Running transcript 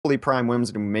hopefully Prime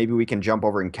wins, and maybe we can jump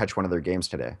over and catch one of their games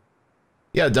today.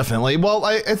 Yeah, definitely. Well,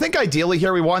 I think ideally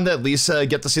here we wanted to at least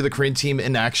get to see the Korean team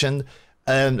in action,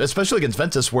 and especially against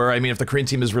Ventus, where, I mean, if the Korean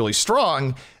team is really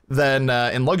strong, then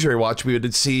in LuxuryWatch, we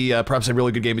would see perhaps a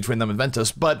really good game between them and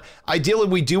Ventus. But ideally,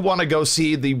 we do want to go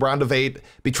see the round of 8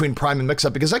 between Prime and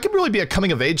Mixup, because that could really be a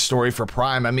coming-of-age story for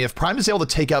Prime. I mean, if Prime is able to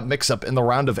take out Mixup in the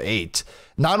round of 8,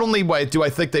 not only do I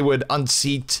think they would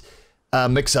unseat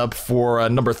Mixup for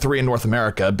number 3 in North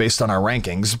America based on our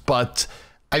rankings, but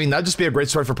I mean, that'd just be a great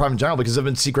story for Prime in general, because they've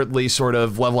been secretly sort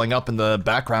of leveling up in the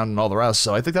background and all the rest.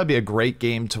 So I think that'd be a great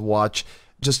game to watch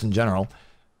just in general.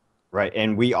 Right,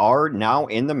 and we are now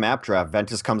in the map draft.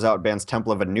 Ventus comes out, bans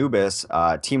Temple of Anubis.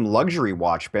 Team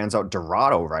LuxuryWatch bans out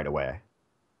Dorado right away.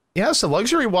 Yeah, so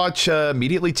LuxuryWatch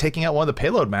immediately taking out one of the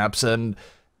payload maps, and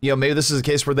maybe this is a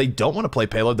case where they don't want to play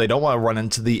payload. They don't want to run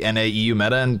into the NA-EU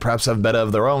meta and perhaps have meta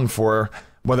of their own for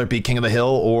whether it be King of the Hill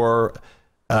or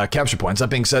capture points. That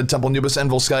being said, Temple Anubis and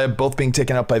Volskaya both being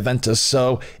taken out by Ventus.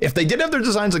 So if they did have their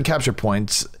designs on capture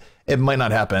points, it might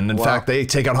not happen. In fact, they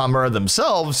take out Hamura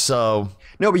themselves, so...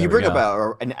 No, but you bring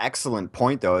up an excellent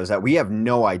point, though, is that we have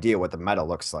no idea what the meta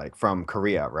looks like from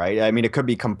Korea, right? I mean, it could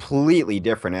be completely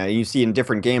different. You see in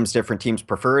different games, different teams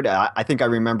preferred. I think I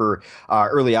remember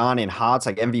early on in HOTS,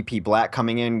 like MVP Black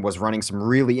coming in was running some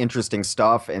really interesting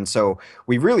stuff. And so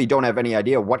we really don't have any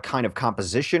idea what kind of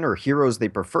composition or heroes they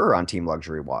prefer on Team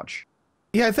LuxuryWatch.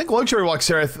 Yeah, I think LuxuryWatch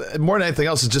here, more than anything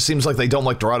else, it just seems like they don't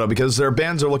like Dorado, because their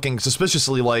bans are looking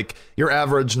suspiciously like your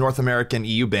average North American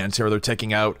EU bans here. They're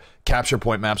taking out capture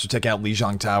point maps, they're taking out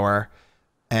Lijiang Tower,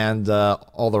 and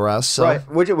all the rest. So. Right,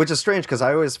 which is strange, because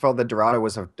I always felt that Dorado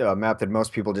was a map that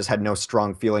most people just had no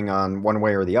strong feeling on one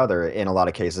way or the other in a lot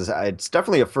of cases. It's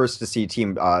definitely a first to see a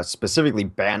team specifically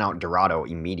ban out Dorado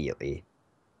immediately.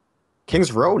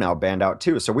 King's Row now banned out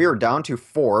too, so we are down to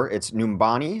 4. It's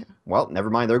Numbani. Well, never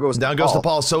mind. There goes down goes the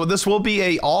Paul. So this will be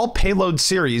a all payload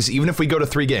series, even if we go to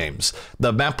 3 games.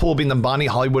 The map pool will be Numbani,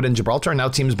 Hollywood, and Gibraltar. And now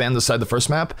teams banned this side the first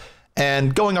map.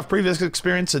 And going off previous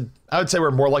experience, I would say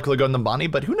we're more likely to go to Numbani,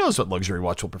 but who knows what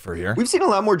LuxuryWatch will prefer here. We've seen a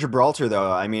lot more Gibraltar,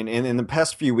 though. I mean, in the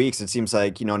past few weeks, it seems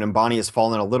like, Numbani has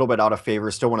fallen a little bit out of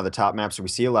favor. Still one of the top maps that we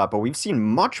see a lot, but we've seen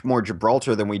much more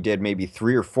Gibraltar than we did maybe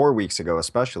 3 or 4 weeks ago,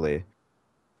 especially.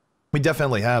 We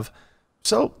definitely have.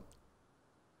 So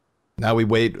now we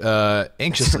wait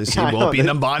anxiously to see, will it be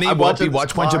Numbani? Will it be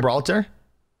Watchpoint Gibraltar?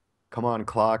 Come on,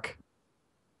 clock.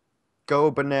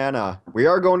 Go banana. We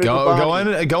are going to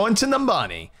Numbani. Going to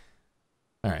Numbani.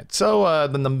 All right, so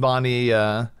the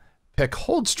Numbani pick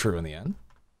holds true in the end.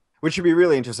 Which should be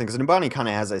really interesting, because Numbani kind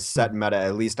of has a set meta,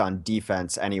 at least on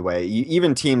defense anyway.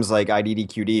 Even teams like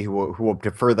IDDQD, who will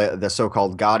prefer the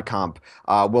so-called God comp,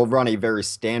 will run a very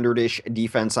standard-ish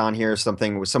defense on here.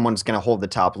 Someone's going to hold the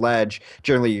top ledge.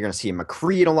 Generally, you're going to see a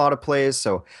McCree in a lot of plays.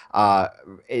 So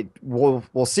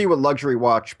we'll see what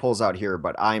LuxuryWatch pulls out here,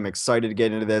 but I'm excited to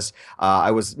get into this.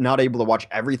 I was not able to watch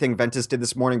everything Ventus did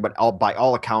this morning, but by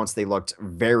all accounts, they looked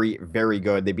very, very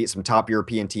good. They beat some top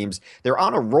European teams. They're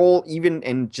on a roll even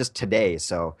in just today,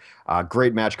 so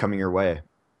great match coming your way.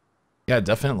 Yeah,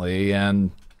 definitely.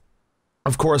 And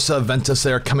of course, Ventus,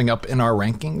 they're coming up in our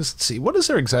rankings. Let's see, what is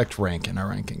their exact rank in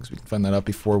our rankings? We can find that out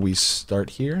before we start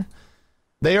here.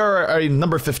 They are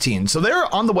number 15, so they're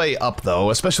on the way up, though,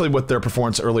 especially with their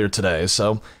performance earlier today.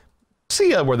 So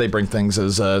see where they bring things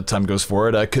as time goes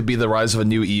forward. Could be the rise of a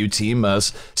new EU team.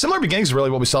 Similar beginnings, really,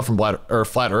 what we saw from Flat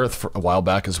Earth for a while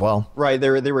back as well. Right,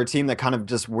 they were a team that kind of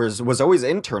just was always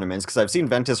in tournaments, because I've seen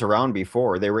Ventus around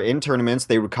before. They were in tournaments.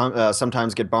 They would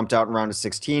sometimes get bumped out in round of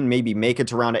 16, maybe make it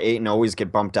to round of 8, and always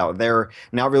get bumped out there.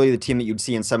 Not really the team that you'd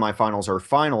see in semifinals or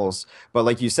finals, but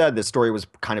like you said, the story was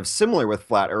kind of similar with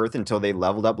Flat Earth until they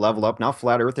leveled up. Now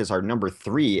Flat Earth is our number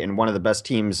 3 and one of the best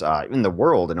teams in the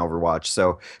world in Overwatch.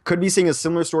 So could be seeing a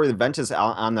similar story to Ventus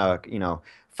on the,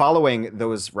 following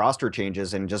those roster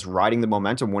changes and just riding the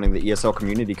momentum, winning the ESL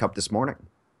Community Cup this morning.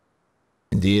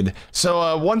 Indeed.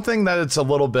 So one thing that it's a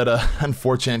little bit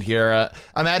unfortunate here,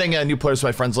 I'm adding new players to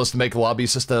my friends list to make the lobby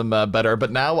system better,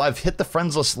 but now I've hit the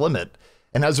friends list limit.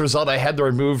 And as a result, I had to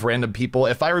remove random people.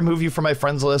 If I remove you from my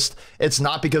friends list, it's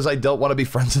not because I don't want to be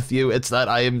friends with you. It's that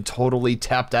I am totally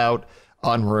tapped out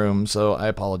on room, so I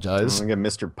apologize. I'm going to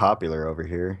get Mr. Popular over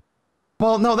here.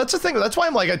 Well, no, that's the thing. That's why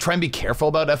I try and be careful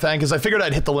about FN, because I figured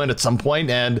I'd hit the limit at some point,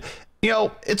 and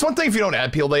it's one thing if you don't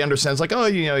add people, they understand. It's like, oh,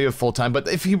 you have full time. But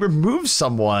if you remove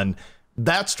someone,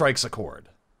 that strikes a chord.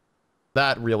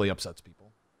 That really upsets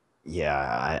people.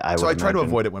 Yeah, I so I try to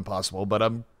avoid it when possible, but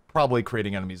I'm probably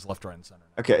creating enemies left, right, and center.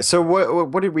 Okay, so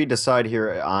what did we decide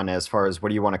here on as far as what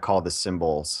do you want to call the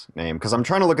symbol's name? Because I'm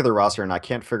trying to look at the roster, and I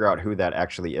can't figure out who that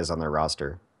actually is on their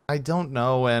roster. I don't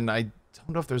know, and I don't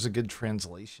know if there's a good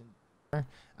translation.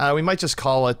 We might just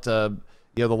call it, the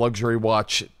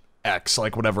LuxuryWatch X,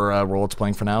 like whatever role it's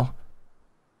playing for now.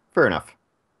 Fair enough.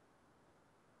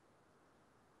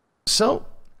 So,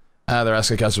 they're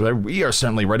asking us, we are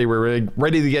certainly ready. We're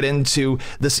ready to get into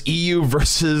this EU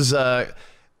versus a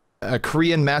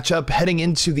Korean matchup heading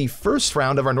into the first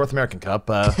round of our North American Cup.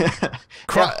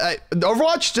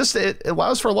 Overwatch, it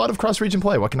allows for a lot of cross-region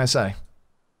play. What can I say?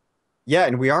 Yeah,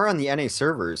 and we are on the NA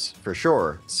servers for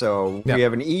sure. So we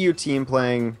have an EU team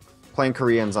playing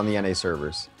Koreans on the NA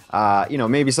servers.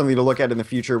 Maybe something to look at in the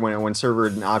future when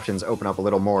server options open up a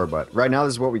little more. But right now,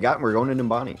 this is what we got, and we're going to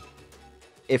Nimbani.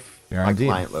 If my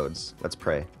client loads, let's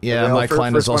pray. Yeah, my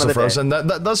client is also frozen.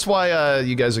 That's why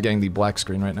you guys are getting the black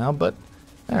screen right now. But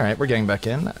all right, we're getting back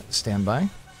in. Stand by.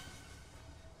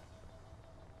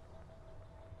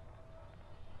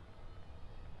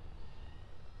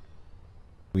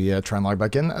 We try and log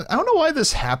back in. I don't know why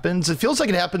this happens. It feels like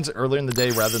it happens earlier in the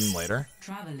day rather than later.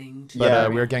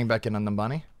 But we're getting back in on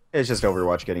Nimbani. It's just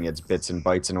Overwatch getting its bits and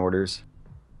bytes and orders.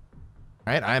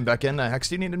 All right, I am back in. Hex,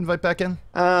 do you need to invite back in?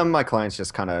 My client's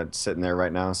just kind of sitting there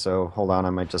right now, so hold on.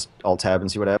 I might just alt-tab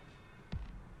and see what happens.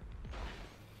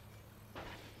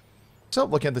 So,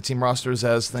 looking at the team rosters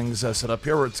as things set up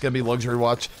here, it's going to be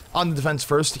LuxuryWatch on the defense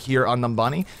first here on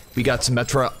Nimbani. We got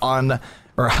Symmetra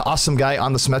Awesome Guy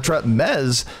on the Symmetra,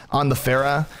 Mez on the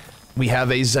Pharah. We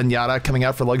have a Zenyatta coming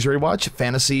out for LuxuryWatch,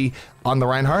 Fantasy on the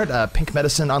Reinhardt, Pink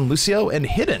Medicine on Lucio, and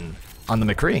Hidden on the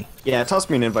McCree. Yeah, toss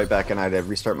me an invite back and I'd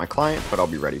restart my client, but I'll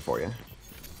be ready for you.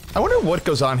 I wonder what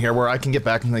goes on here where I can get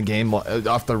back in the game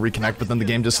off the reconnect, but then the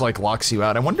game just like locks you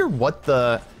out. I wonder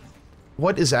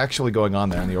what is actually going on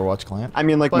there in the Overwatch client. I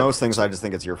mean, like most things, I just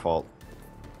think it's your fault.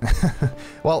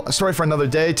 Well, a story for another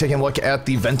day. Taking a look at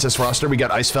the Ventus roster, we got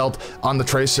Icefeld on the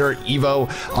Tracer, Evo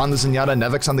on the Zenyatta,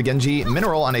 Nevix on the Genji,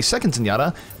 Mineral on a second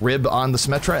Zenyatta, Rib on the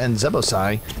Symmetra, and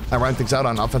Zebosai round things out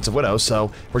on Offensive Widow.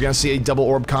 So we're going to see a double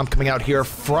orb comp coming out here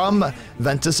from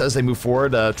Ventus as they move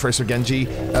forward. Tracer Genji,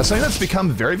 something that's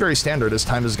become very, very standard as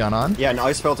time has gone on. Yeah, and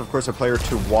Icefeld, of course, a player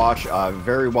to watch,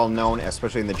 very well known,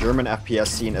 especially in the German FPS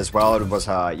scene as well. It was,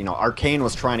 Arcane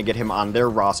was trying to get him on their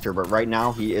roster, but right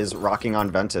now he is rocking on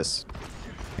Ventus.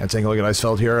 Yeah, taking a look at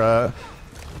Icefeld here,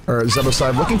 or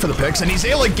Zebosai looking for the picks, and he's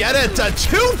able to get it.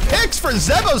 2 picks for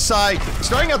Zebosai.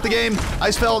 Starting out the game,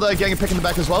 Icefeld getting a pick in the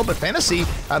back as well, but Fantasy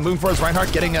moving forward as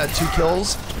Reinhardt, getting 2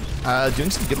 kills, doing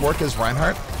some good work as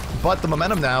Reinhardt. But the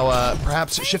momentum now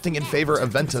perhaps shifting in favor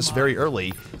of Ventus very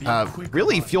early,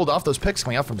 really fueled off those picks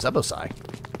coming out from Zebosai.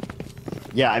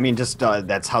 Yeah, I mean, just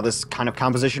that's how this kind of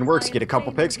composition works. Get a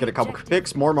couple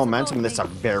picks, more momentum, and it's a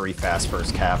very fast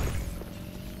first cap.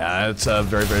 It's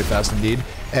very, very fast indeed.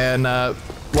 And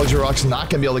LuxuryWatch's not going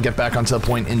to be able to get back onto the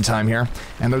point in time here.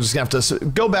 And they're just going to have to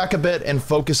go back a bit and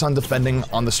focus on defending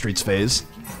on the streets phase.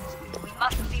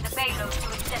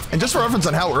 And just for reference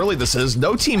on how early this is,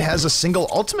 no team has a single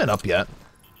ultimate up yet.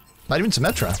 Not even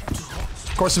Symmetra.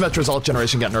 Of course, Symmetra's ult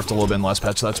generation got nerfed a little bit in the last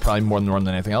patch, so that's probably more norm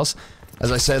than anything else.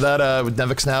 As I say that, with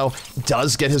Nevix now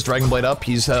does get his Dragon Blade up.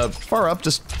 He's far up,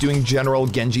 just doing general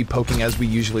Genji poking as we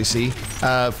usually see.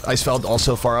 Icefeld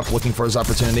also far up, looking for his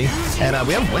opportunity. And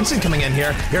we have Winston coming in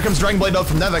here. Here comes Dragon Blade up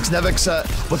from Nevix.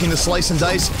 Nevix looking to slice and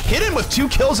dice. Hidden with 2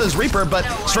 kills as Reaper, but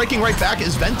striking right back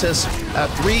is Ventus.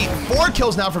 4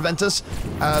 kills now for Ventus.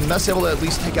 Mess able to at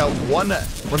least take out 1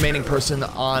 remaining person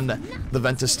on the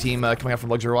Ventus team coming out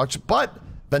from LuxuryWatch, but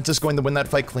Ventus going to win that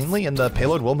fight cleanly, and the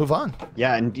payload will move on.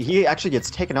 Yeah, and he actually gets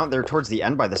taken out there towards the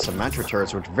end by the Symmetra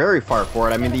turrets, which are very far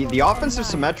forward. I mean, the offensive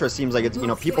Symmetra seems like it's,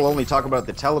 people only talk about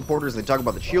the teleporters, they talk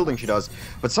about the shielding she does,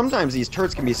 but sometimes these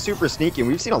turrets can be super sneaky, and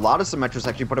we've seen a lot of Symmetras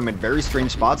actually put them in very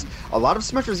strange spots. A lot of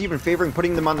Symmetras even favoring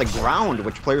putting them on the ground,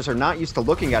 which players are not used to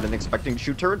looking at and expecting to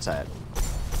shoot turrets at.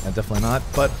 Yeah, definitely not,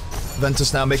 but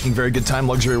Ventus now making very good time.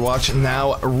 LuxuryWatch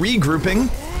now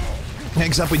regrouping.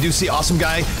 Next up, we do see Awesome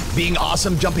Guy being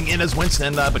awesome, jumping in as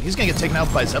Winston, but he's going to get taken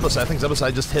out by Zebosai. I think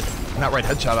Zebosai just hit an outright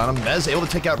headshot on him. Mez able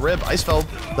to take out Rib. Icefeld,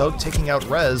 though, taking out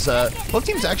Rez. Both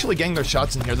teams actually getting their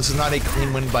shots in here. This is not a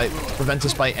clean win by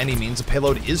Ventus by any means. The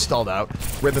payload is stalled out.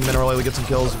 Rib and Mineral able to get some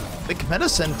kills. Big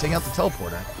Medicine taking out the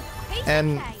teleporter.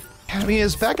 And, I mean,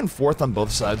 it's back and forth on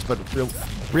both sides, but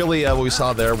really what we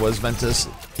saw there was Ventus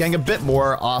getting a bit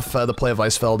more off the play of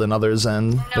Icefeld and others,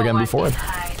 and they're going to move forward.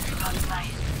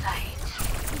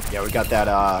 Yeah, we got that,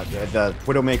 the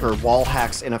Widowmaker wall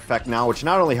hacks in effect now, which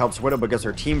not only helps Widow, but gives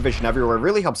her team vision everywhere. It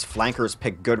really helps flankers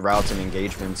pick good routes and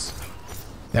engagements.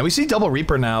 Yeah, we see Double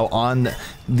Reaper now on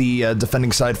the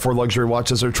defending side for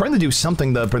LuxuryWatch as they're trying to do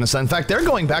something to bring this in. In fact, they're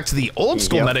going back to the old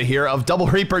school meta here of Double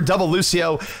Reaper, Double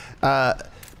Lucio.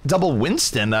 double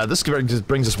Winston. This just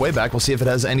brings us way back. We'll see if it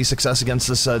has any success against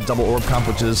this double orb comp,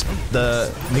 which is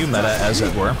the new meta, as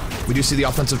it were. We do see the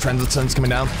offensive transits coming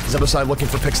down. Zeboside looking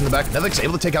for picks in the back. Nevix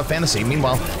able to take out Fantasy.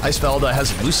 Meanwhile, Icefeld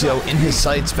has Lucio in his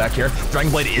sights back here.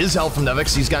 Dragonblade is out from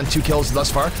Nevix. He's gotten 2 kills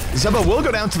thus far. Zebo will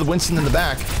go down to the Winston in the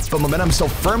back, but momentum still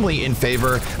firmly in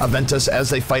favor of Ventus as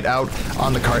they fight out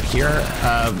on the cart here.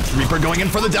 Reaper going in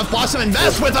for the Death Blossom, and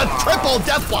Mess with a triple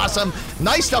Death Blossom.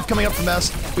 Nice stuff coming up from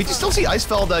Mess. We do still see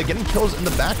Icefeld getting kills in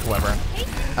the back, however.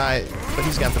 But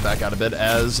he's going to have to back out a bit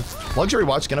as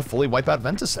LuxuryWatch going to fully wipe out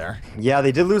Ventus there. Yeah,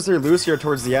 they did lose their Lucio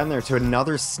towards the end there to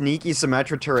another sneaky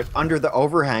Symmetra turret under the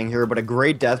overhang here, but a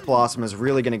great Death Blossom is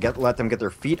really going to let them get their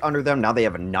feet under them. Now they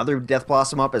have another Death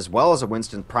Blossom up as well as a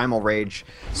Winston Primal Rage.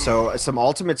 So some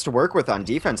ultimates to work with on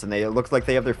defense, and they look like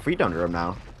they have their feet under them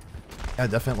now. Yeah,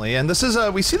 definitely. And this is,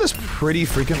 we see this pretty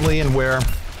frequently, and where,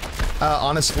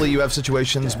 honestly, you have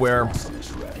situations where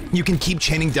you can keep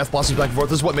chaining Death Blossoms back and forth.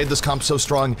 This is what made this comp so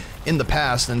strong in the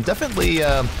past, and definitely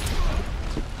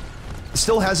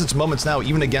still has its moments now,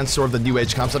 even against sort of the new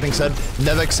age comps. That being said,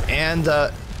 Nevix and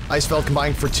Icefeld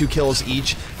combined for 2 kills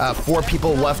each. 4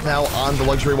 people left now on the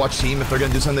LuxuryWatch team. If they're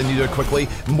going to do something, they need to do it quickly.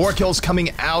 More kills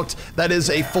coming out. That is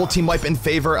a full team wipe in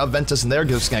favor of Ventus, and they're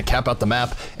just going to cap out the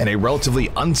map in a relatively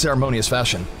unceremonious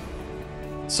fashion.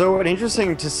 So,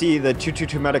 interesting to see the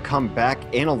 2-2-2 meta come back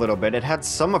in a little bit. It had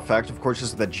some effect, of course,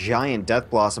 just the giant Death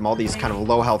Blossom. All these kind of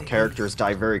low health characters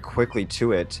die very quickly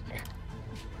to it.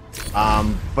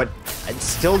 But it's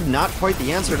still not quite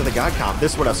the answer to the God comp.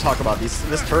 This is what I was talking about.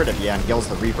 This turret at the end kills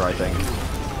the Reaper, I think.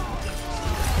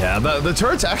 Yeah, the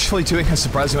turret's actually doing a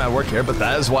surprising amount of work here, but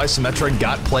that is why Symmetra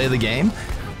got play of the game.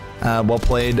 Well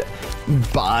played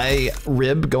by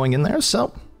Rib going in there,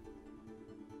 so...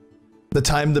 The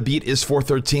time to beat is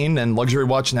 4:13, and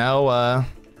LuxuryWatch now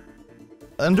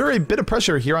under a bit of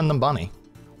pressure here on Numbani.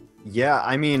 Yeah,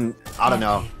 I mean, I don't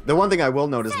know. The one thing I will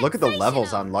note is look at the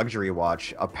levels on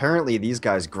LuxuryWatch. Apparently, these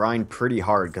guys grind pretty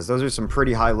hard, because those are some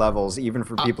pretty high levels, even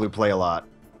for people who play a lot.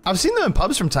 I've seen them in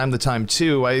pubs from time to time,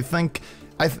 too. I think...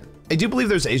 I do believe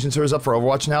there's Asian servers up for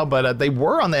Overwatch now, but they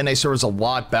were on the NA servers a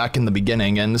lot back in the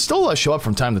beginning, and still show up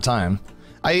from time to time.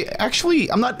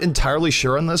 I'm not entirely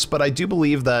sure on this, but I do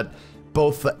believe that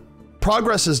both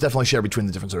progress is definitely shared between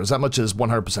the different servers. That much is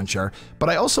 100% sure. But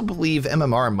I also believe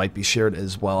MMR might be shared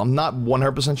as well. I'm not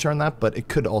 100% sure on that, but it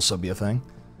could also be a thing.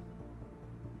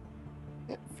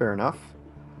 Yeah, fair enough.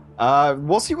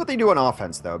 We'll see what they do on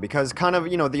offense, though, because kind of,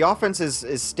 you know, the offense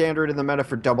is standard in the meta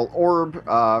for double orb.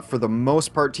 For the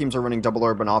most part, teams are running double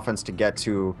orb on offense to get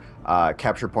to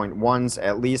capture point 1s,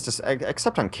 at least,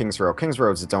 except on King's Row. King's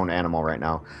Row is its own animal right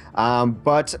now.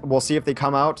 But we'll see if they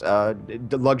come out, the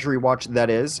LuxuryWatch,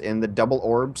 that is, in the double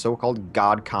orb, so-called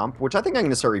God comp, which I think I'm going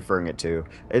to start referring it to.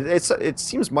 It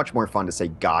seems much more fun to say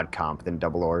God comp than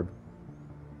double orb.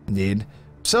 Indeed.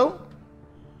 So...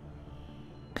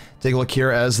 take a look here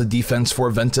as the defense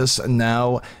for Ventus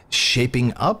now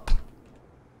shaping up.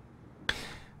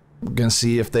 We're going to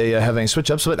see if they have any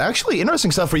switch-ups. But actually, interesting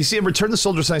stuff where you see a Return the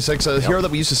Soldier 76, a hero that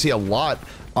we used to see a lot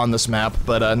on this map,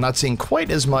 but not seeing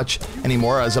quite as much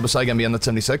anymore. Zebosai going to be on the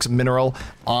 76, Mineral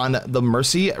on the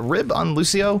Mercy, Rib on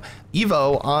Lucio,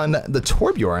 Evo on the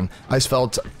Torbjorn,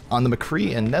 Icefeld on the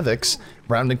McCree, and Nevix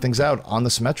rounding things out on the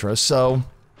Symmetra. So...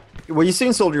 well, you've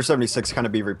seen Soldier 76 kind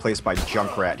of be replaced by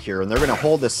Junkrat here, and they're going to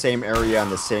hold the same area on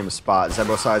the same spot.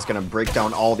 Zebosai is going to break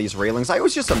down all these railings. I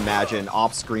always just imagine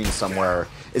off-screen somewhere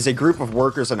is a group of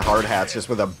workers in hard hats just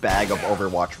with a bag of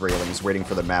Overwatch railings waiting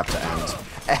for the map to end.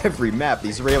 Every map,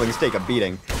 these railings take a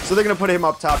beating. So they're going to put him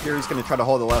up top here. He's going to try to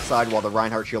hold the left side while the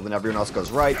Reinhardt shield and everyone else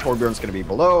goes right. Torbjorn's going to be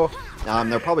below.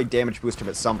 They'll probably damage boost him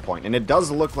at some point. And it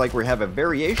does look like we have a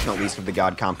variation, at least, of the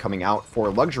God comp coming out for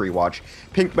LuxuryWatch.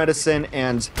 Pink Medicine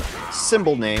and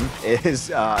Symbol Name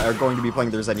are going to be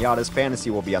playing their Zenyatta's. Fantasy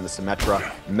will be on the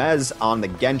Symmetra. Mez on the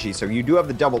Genji. So you do have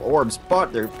the double orbs,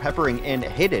 but they're peppering in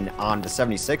Hidden on the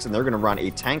 76, and they're going to run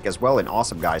a tank as well, an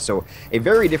Awesome Guy. So a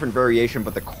very different variation,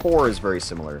 but the core is very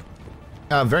similar.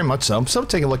 Very much so. So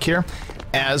take a look here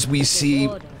as we see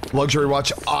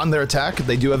LuxuryWatch on their attack.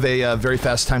 They do have a very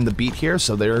fast time to beat here,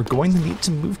 so they're going to need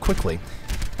to move quickly.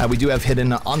 We do have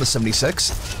Hidden on the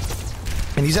 76,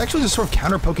 and he's actually just sort of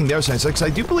counter-poking their 76. I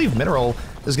do believe Mineral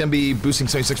is going to be boosting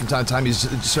 76 from time to time. He's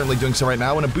certainly doing so right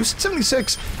now, and a boosted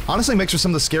 76 honestly makes for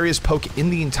some of the scariest poke in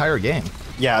the entire game.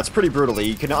 Yeah, it's pretty brutally.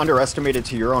 You can underestimate it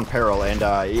to your own peril, and,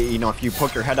 you know, if you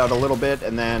poke your head out a little bit,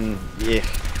 and then,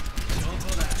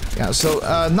 Yeah, so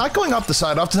not going up the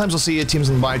side. Oftentimes we'll see teams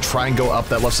in the mind try and go up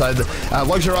that left side.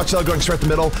 LuxuryWatch going straight to the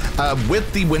middle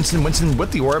with the Winston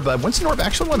with the Orb. Winston Orb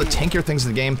actually one of the tankier things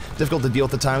in the game. Difficult to deal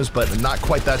with at times, but not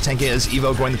quite that tanky as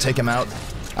Evo going to take him out.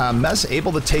 Mez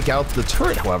able to take out the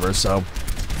turret, however, so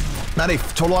not a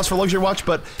total loss for LuxuryWatch,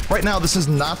 but right now this is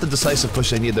not the decisive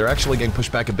push they need. They're actually getting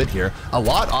pushed back a bit here. A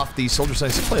lot off the Soldier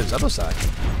 76 play of Zebo side.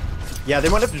 Yeah, they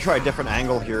might have to try a different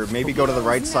angle here. Maybe go to the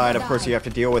right side. Of course, you have to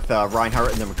deal with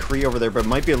Reinhardt and the McCree over there, but it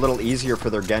might be a little easier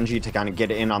for their Genji to kind of get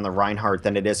in on the Reinhardt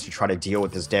than it is to try to deal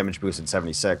with this damage boost at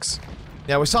 76.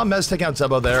 Yeah, we saw Mez take out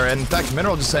Zebo there, and in fact,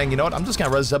 Mineral just saying, you know what, I'm just going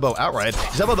to res Zebo outright.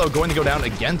 Zebo, though, going to go down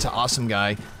again to Awesome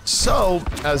Guy. So,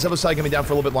 Zebo's side going to be down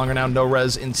for a little bit longer now, no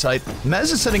res in sight.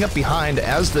 Mez is setting up behind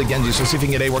as the Genji, so see if he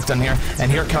can get A work done here.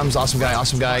 And here comes Awesome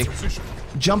Guy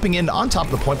jumping in on top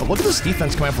of the point, but look at this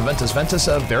defense coming up from Ventus. Ventus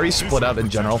very split out in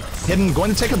general. Hidden going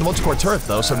to take on the multi-core turret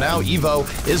though, so now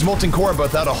Evo is molten core, but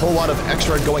without a whole lot of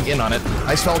extra going in on it.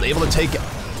 Icefeld able to take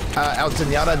out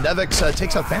Zenyatta. Nevix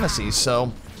takes out Fantasy,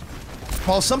 so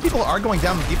while some people are going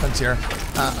down the defense here,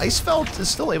 Icefeld is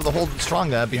still able to hold strong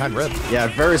behind Rib. Yeah,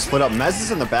 very split up. Mez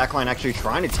is in the backline actually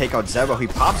trying to take out Zebo. He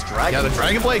pops Dragon. Yeah, the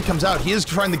Dragon Blade comes out. He is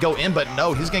trying to go in, but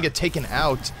no, he's going to get taken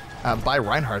out by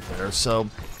Reinhardt there, so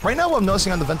right now what I'm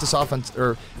noticing on the Ventus offense,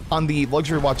 or on the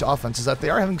LuxuryWatch offense, is that they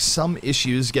are having some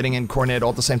issues getting in coordinated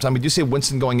all at the same time. We do see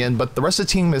Winston going in, but the rest of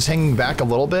the team is hanging back a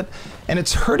little bit, and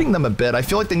it's hurting them a bit. I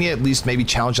feel like they need to at least maybe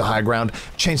challenge the high ground,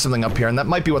 change something up here, and that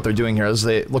might be what they're doing here, as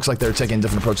it looks like they're taking a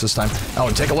different approach this time. Oh,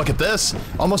 and take a look at this.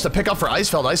 Almost a pickup for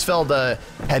Icefeld. Icefeld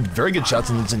had very good shots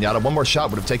in Zenyatta. One more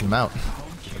shot would have taken him out.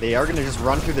 They are going to just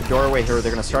run through the doorway here.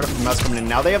 They're going to start up with Mez coming in.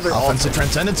 Now they have their offensive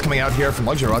Transcendence coming out here from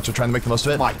LuxuryWatch. They're trying to make the most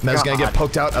of it. Mez going to get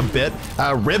poked out a bit.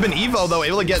 Rib and Evo, though,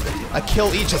 able to get a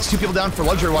kill each. That's 2 people down for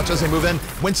LuxuryWatch as they move in.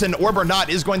 Winston, Orb or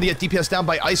not, is going to get DPS down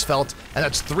by Icefeld. And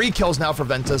that's 3 kills now for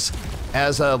Ventus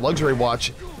as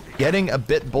LuxuryWatch getting a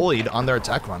bit bullied on their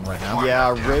attack run right now.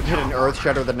 Yeah, Rib hit an Earth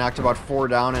Shatter that knocked about 4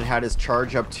 down and had his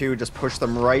charge up too. Just pushed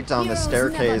them right down the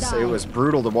staircase. It was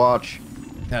brutal to watch.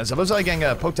 Yeah, Zebozai getting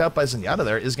poked out by Zenyatta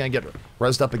there is going to get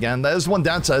rezzed up again. That is one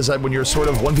downside, is that when you're sort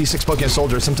of 1v6 poking a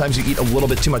soldier, sometimes you eat a little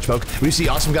bit too much poke. We see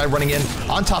Awesome Guy running in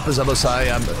on top of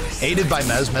Zebozai, aided by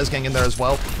Mez. Mez getting in there as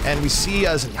well. And we see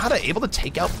Zenyatta able to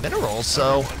take out Mineral,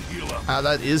 so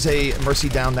that is a Mercy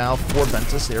down now for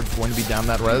Ventus. They're going to be down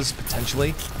that res,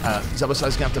 potentially.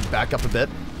 Zebozai's going to have to back up a bit.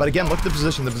 But again, look at the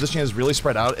position. The position is really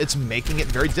spread out. It's making it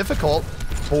very difficult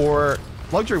for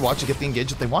LuxuryWatch to get the engage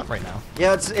that they want right now.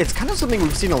 Yeah, it's kind of something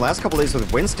we've seen the last couple days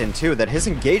with Winston too, that his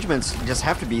engagements just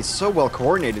have to be so well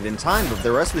coordinated in time, but if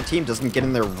the rest of the team doesn't get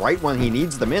in there right when he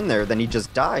needs them in there, then he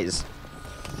just dies.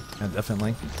 Yeah,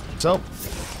 definitely. So,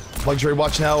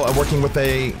 LuxuryWatch now working with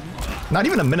not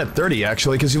even a minute 30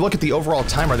 actually, because you look at the overall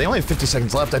timer, they only have 50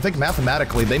 seconds left. I think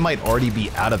mathematically they might already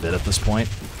be out of it at this point,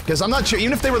 because I'm not sure,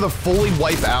 even if they were to fully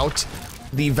wipe out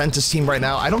the Ventus team right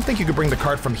now, I don't think you could bring the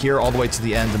cart from here all the way to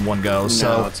the end in one go.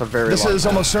 So it's a very this is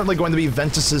long almost certainly going to be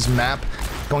Ventus's map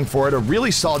going forward. A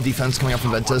really solid defense coming up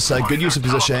from Ventus. Good use of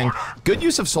positioning, good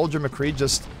use of Soldier McCree,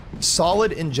 just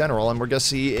solid in general. And we're going to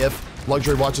see if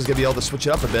LuxuryWatch is going to be able to switch it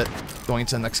up a bit going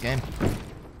into the next game.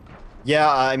 Yeah,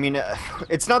 I mean,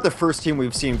 it's not the first team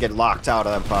we've seen get locked out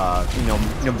of,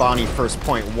 Numbani first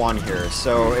point 1 here,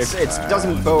 so it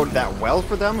doesn't bode that well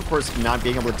for them, of course, not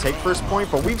being able to take first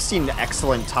point, but we've seen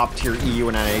excellent top-tier EU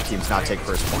and NA teams not take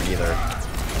first point either.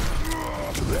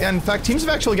 And in fact, teams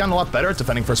have actually gotten a lot better at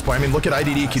defending first point. I mean, look at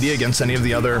IDDQD against any of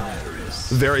the other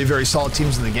very, very solid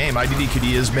teams in the game.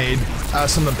 IDDQD has made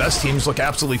some of the best teams look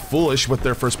absolutely foolish with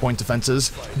their first point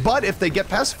defenses. But if they get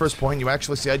past the first point, you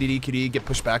actually see IDDQD get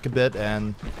pushed back a bit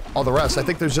and all the rest. I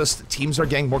think there's just teams are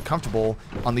getting more comfortable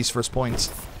on these first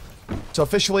points. So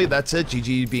officially, that's it.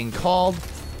 GG being called.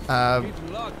 We're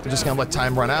just going to let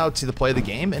time run out, see the play of the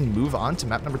game, and move on to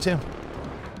map number 2.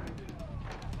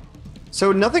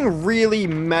 So nothing really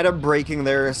meta-breaking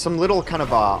there. Some little kind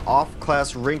of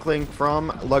off-class wrinkling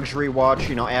from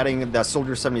LuxuryWatch, adding the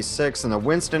Soldier 76 and the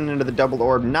Winston into the double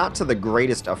orb, not to the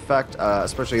greatest effect,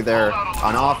 especially there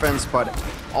on offense, but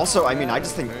also, I mean, I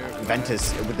just think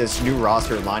Ventus, with this new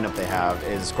roster lineup they have,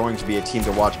 is going to be a team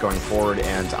to watch going forward,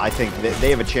 and I think they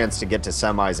have a chance to get to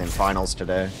semis and finals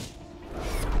today.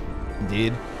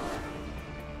 Indeed.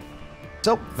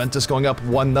 So, Ventus going up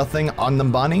 1-0 on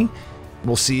Numbani.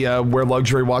 We'll see where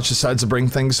LuxuryWatch decides to bring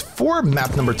things for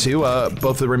map number 2. Both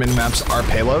of the remaining maps are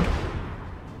payload.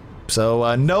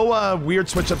 So no weird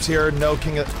switch-ups here, no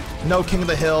king of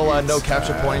the hill, no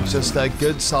capture points, just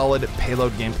good, solid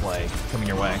payload gameplay coming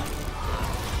your way.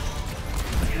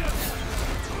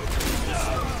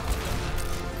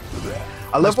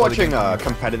 I love watching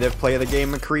competitive play of the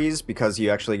game McCree's because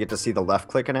you actually get to see the left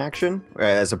click in action,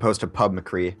 as opposed to pub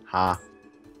McCree. Ha.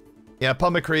 Yeah,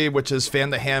 Pub McCree, which is fan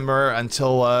the hammer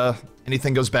until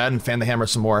anything goes bad and fan the hammer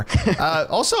some more.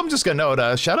 Also, I'm just gonna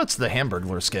note, shout out to the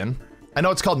Hamburglar skin. I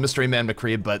know it's called Mystery Man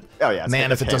McCree, but oh, yeah,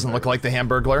 man, if it doesn't look like the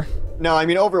Hamburglar. No, I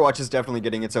mean, Overwatch is definitely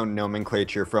getting its own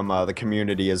nomenclature from the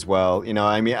community as well. You know,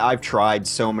 I mean, I've tried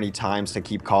so many times to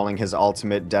keep calling his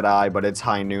ultimate Deadeye, but it's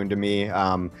high noon to me.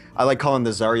 I like calling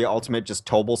the Zarya ultimate just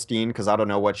Tobelstein, because I don't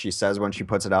know what she says when she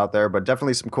puts it out there, but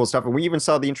definitely some cool stuff. And we even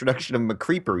saw the introduction of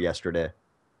McCreeper yesterday.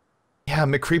 Yeah,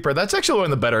 McCreeper. That's actually one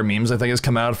of the better memes I think has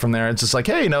come out from there. It's just like,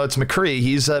 hey, you know, it's McCree.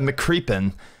 He's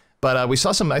McCreepin'. But we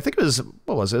saw some, I think it was,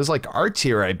 what was it? It was like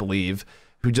R-tier, I believe,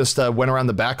 who just went around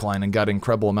the back line and got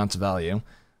incredible amounts of value.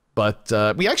 But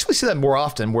we actually see that more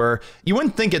often, where you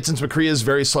wouldn't think it since McCree is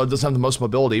very slow, doesn't have the most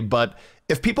mobility, but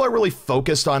if people are really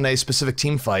focused on a specific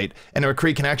team fight, and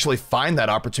McCree can actually find that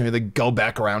opportunity to go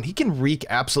back around, he can wreak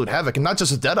absolute havoc, and not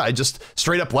just with Deadeye, just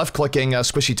straight up left-clicking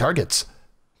squishy targets.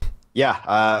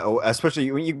 Yeah, especially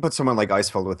when you put someone like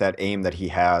Icefeld with that aim that he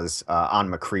has on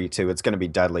McCree too, it's going to be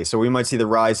deadly. So we might see the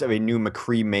rise of a new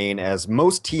McCree main, as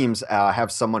most teams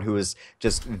have someone who is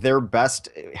just their best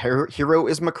hero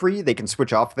is McCree. They can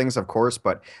switch off things, of course,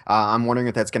 but I'm wondering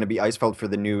if that's going to be Icefeld for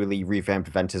the newly revamped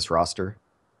Ventus roster.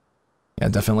 Yeah,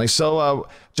 definitely. So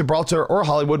Gibraltar or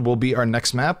Hollywood will be our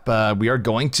next map. We are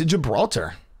going to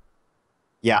Gibraltar.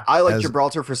 Yeah, I like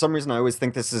Gibraltar. For some reason, I always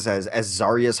think this is as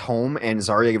Zarya's home, and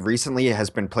Zarya recently has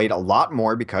been played a lot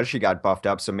more because she got buffed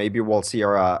up, so maybe we'll see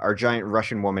our giant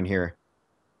Russian woman here.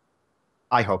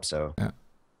 I hope so.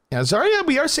 Yeah, Zarya,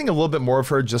 we are seeing a little bit more of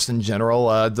her just in general.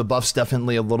 The buff's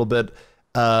definitely a little bit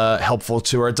helpful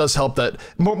to her. It does help that,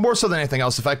 more so than anything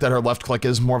else, the fact that her left click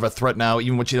is more of a threat now,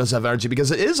 even when she does have energy, because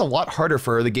it is a lot harder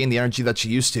for her to gain the energy that she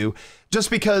used to,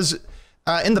 just because...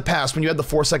 in the past, when you had the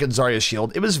 4-second Zarya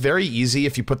shield, it was very easy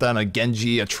if you put that on a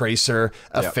Genji, a Tracer,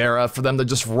 a Pharah, for them to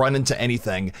just run into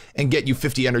anything and get you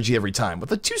 50 energy every time.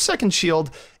 With a 2-second shield,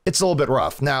 it's a little bit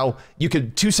rough. Now, you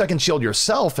could 2-second shield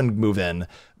yourself and move in,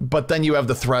 but then you have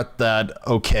the threat that,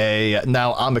 okay,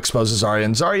 now I'm exposed to Zarya.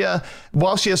 And Zarya,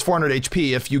 while she has 400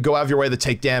 HP, if you go out of your way to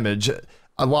take damage,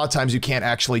 a lot of times you can't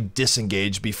actually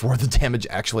disengage before the damage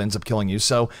actually ends up killing you.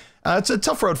 So it's a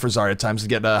tough road for Zarya at times to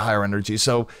get higher energy.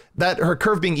 So that her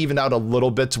curve being evened out a little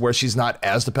bit to where she's not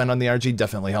as dependent on the energy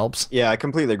definitely helps. Yeah, I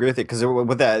completely agree with it, because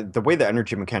with that, the way the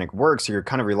energy mechanic works, you're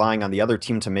kind of relying on the other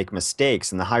team to make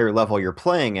mistakes, and the higher level you're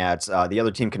playing at, the other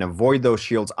team can avoid those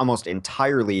shields almost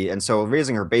entirely, and so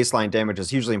raising her baseline damage is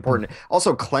hugely important.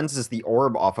 Also cleanses the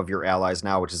orb off of your allies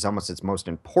now, which is almost its most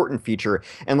important feature,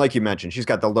 and like you mentioned, she's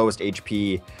got the lowest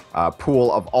HP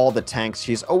pool of all the tanks.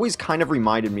 She's always kind of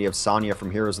reminded me of Sonya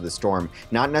from Heroes of the Storm.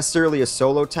 Not necessarily a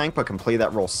solo tank, but can play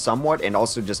that role somewhat, and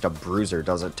also just a bruiser.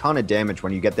 Does a ton of damage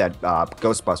when you get that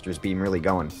Ghostbusters beam really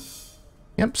going.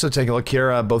 Yep, so take a look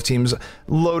here. Both teams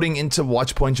loading into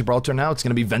Watch Point Gibraltar now. It's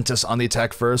going to be Ventus on the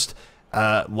attack first,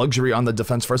 Luxury on the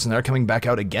defense first, and they're coming back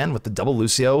out again with the double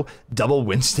Lucio, double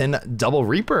Winston, double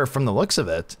Reaper from the looks of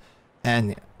it. And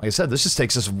like I said, this just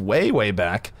takes us way, way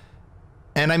back.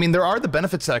 And I mean, there are the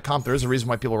benefits to that comp. There is a reason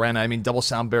why people ran it. I mean, double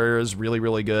sound barrier is really,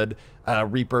 really good.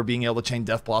 Reaper being able to chain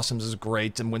Death Blossoms is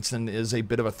great, and Winston is a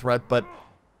bit of a threat. But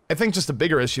I think just the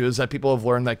bigger issue is that people have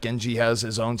learned that Genji has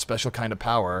his own special kind of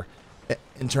power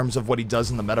in terms of what he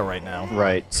does in the meta right now.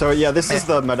 Right. So yeah, this is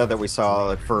the meta that we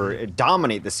saw for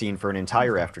dominate the scene for an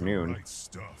entire afternoon.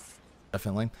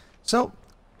 Definitely. So,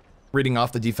 reading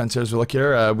off the defense here as we look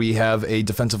here, we have a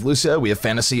defensive Lucio, we have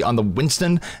Fantasy on the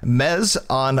Winston, Mez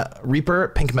on Reaper,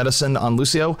 Pink Medicine on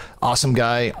Lucio, Awesome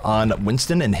Guy on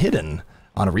Winston, and Hidden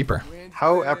on a Reaper.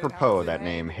 How apropos that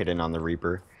name, Hidden on the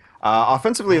Reaper.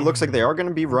 Offensively, it looks like they are going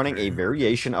to be running a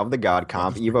variation of the God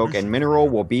comp. Evoke and Mineral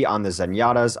will be on the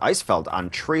Zenyatas, Icefeld on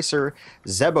Tracer,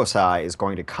 Zebosai is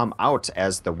going to come out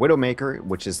as the Widowmaker,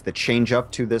 which is the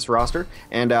change-up to this roster,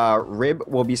 and Rib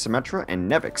will be Symmetra,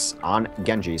 and Nevix on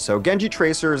Genji. So Genji,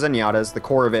 Tracer, Zenyatas, the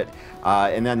core of it,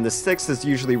 and then the 6 is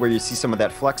usually where you see some of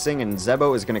that flexing, and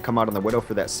Zebo is going to come out on the Widow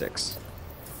for that 6.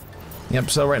 Yep,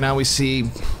 so right now we see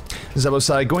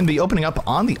Zebosai going to be opening up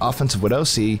on the offensive Widow,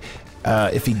 see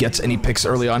if he gets any picks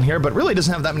early on here, but really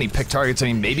doesn't have that many pick targets. I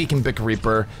mean, maybe he can pick a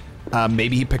Reaper,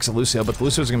 maybe he picks a Lucio, but the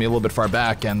Lucio's going to be a little bit far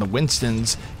back, and the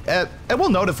Winstons, I will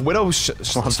note, if Widow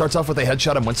starts off with a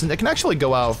headshot on Winston, it can actually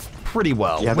go out pretty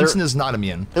well. Yeah, Winston is not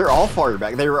immune. They're all far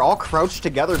back. They were all crouched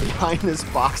together behind this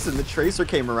box, and the Tracer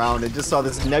came around and just saw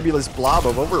this nebulous blob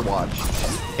of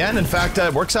Overwatch. Yeah, and in fact,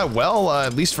 it works out well,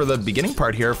 at least for the beginning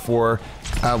part here, for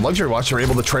LuxuryWatch. They're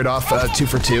able to trade off 2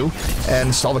 for 2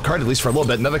 and stall the card, at least for a little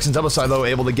bit. Nevix and Zebosai, though,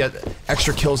 able to get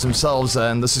extra kills themselves,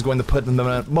 and this is going to put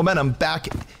the momentum back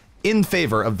in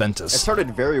favor of Ventus. It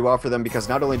started very well for them because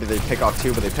not only did they pick off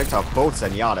 2, but they picked off both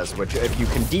Zenyatas, which if you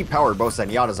can depower both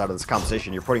Zenyatas out of this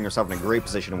composition, you're putting yourself in a great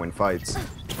position to win fights.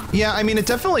 Yeah, I mean, it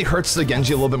definitely hurts the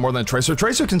Genji a little bit more than Tracer.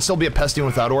 Tracer can still be a pest even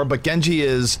without Orb, but Genji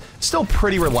is still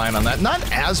pretty reliant on that. Not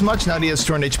as much now that he has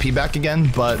 200 HP back again,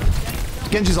 but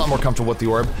Genji's a lot more comfortable with the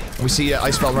Orb. We see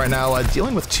Icefeld right now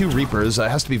dealing with 2 Reapers.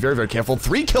 Has to be very, very careful.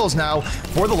 3 kills now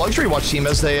for the LuxuryWatch team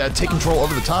as they take control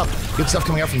over the top. Good stuff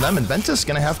coming out from them, and Ventus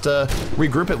gonna have to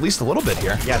regroup at least a little bit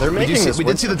here. Yeah, they're making this. We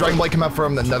did see the Dragon Blade come out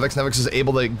from Nevix. Nevix is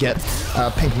able to get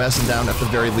Pink Messin down at the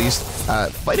very least.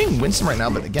 Fighting Winston right now,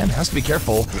 but again, has to be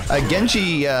careful.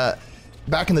 Genji,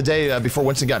 back in the day before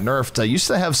Winston got nerfed, used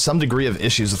to have some degree of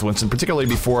issues with Winston, particularly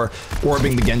before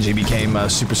orbing the Genji became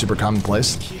super, super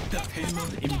commonplace.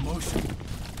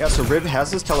 Yeah, so Rib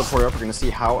has his teleport up. We're going to see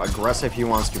how aggressive he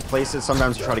wants to place it.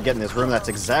 Sometimes you try to get in this room. That's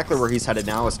exactly where he's headed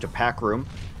now, is to pack room.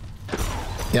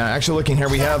 Yeah, actually looking here,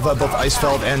 we have both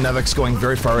Icefeld and Nevix going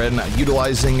very far in,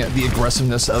 utilizing the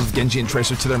aggressiveness of Genji and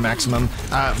Tracer to their maximum.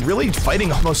 Really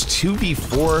fighting almost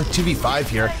 2v4, 2v5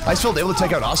 here. Icefeld able to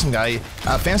take out Awesome Guy.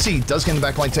 Fantasy does get in the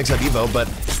back line, takes out Evo, but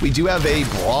we do have a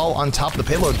brawl on top of the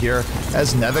payload here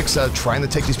as Nevix trying to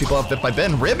take these people out bit by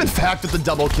bit. Rib, in fact, with the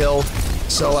double kill.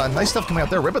 So nice stuff coming out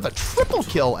there. Rib with a triple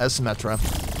kill as Symmetra.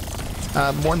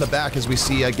 More in the back as we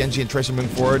see Genji and Tracer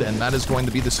moving forward, and that is going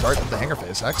to be the start of the hangar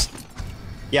phase. X.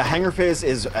 Yeah, Hangar Phase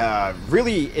is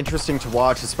really interesting to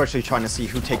watch, especially trying to see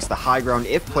who takes the high ground,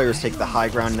 if players take the high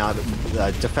ground. Now,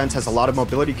 the defense has a lot of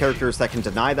mobility characters that can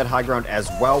deny that high ground as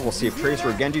well. We'll see if Tracer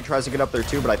or Genji tries to get up there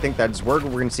too, but I think that's where we're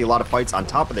going to see a lot of fights on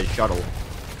top of this shuttle.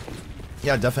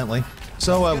 Yeah, definitely.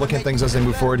 So looking at things as they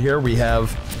move forward here, we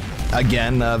have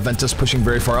again, Ventus pushing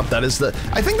very far up. That is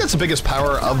I think that's the biggest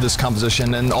power of this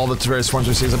composition and all the various forms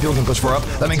we see is that people can push far up.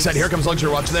 That being said, here comes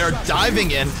LuxuryWatch. They're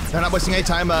diving in. They're not wasting any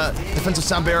time. Defensive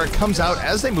sound barrier comes out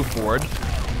as they move forward.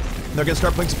 They're going to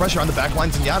start putting some pressure on the back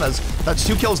lines and Yanas. That's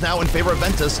 2 kills now in favor of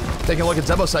Ventus. Taking a look at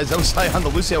Zebosai. Zebosai on the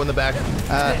Lucio in the back.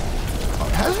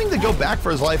 Having to go back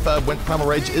for his life when Primal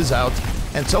Rage is out.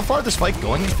 And so far, this fight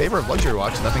going in favor of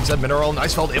LuxuryWatch. That being said, Mineral and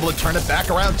Icefeld able to turn it back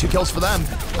around. 2 kills for them.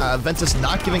 Ventus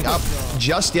not giving up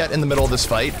just yet in the middle of this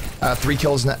fight. 3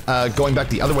 kills going back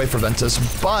the other way for Ventus.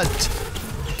 But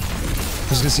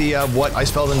just gonna see what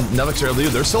Icefeld and Nevix are able to do.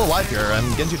 They're still alive here, and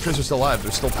Genji and Tracer are still alive.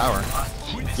 There's still power.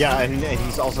 Yeah, and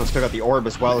he's also still got the Orb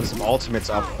as well, and some ultimates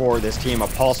up for this team. A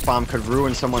Pulse Bomb could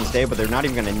ruin someone's day, but they're not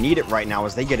even going to need it right now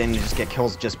as they get in and just get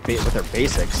kills just with their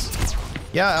basics.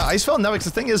 Yeah, Icefeld and Nevix, the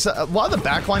thing is, a lot of the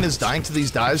backline is dying to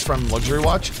these dives from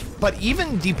LuxuryWatch, but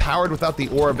even depowered without the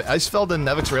Orb, Icefeld and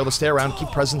Nevix are able to stay around, keep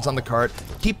presence on the cart,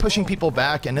 keep pushing people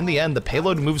back, and in the end, the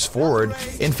payload moves forward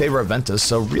in favor of Ventus,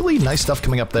 so really nice stuff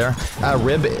coming up there.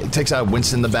 Rib takes out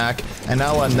Winston in the back, and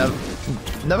now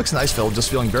Nevix and Icefeld just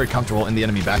feeling very comfortable in the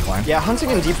enemy backline. Yeah, hunting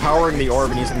and depowering the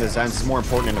Orb and using the Zens is more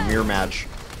important in a mirror match.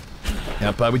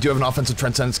 Yep, we do have an offensive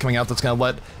Transcendence coming out that's going to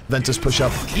let Ventus push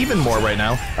up even more right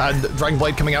now. Dragon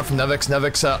Blade coming out from Nevix.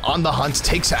 Nevix on the hunt,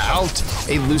 takes out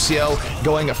a Lucio,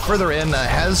 going further in,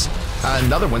 has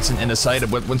another Winston in his sight.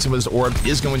 Winston with his Orb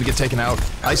is going to get taken out.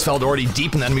 Icefeld already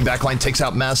deep in the enemy backline, takes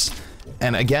out Mess.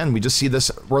 And again, we just see this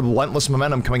relentless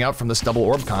momentum coming out from this double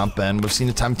Orb comp, and we've seen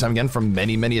it time and time again from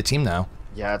many a team now.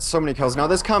 Yeah, it's so many kills. Now,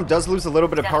 this comp does lose a little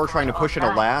bit of power trying to push into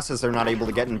Last as they're not able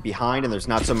to get in behind and there's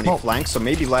not so many flanks, so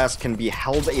maybe Last can be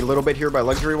held a little bit here by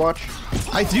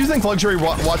LuxuryWatch. I do think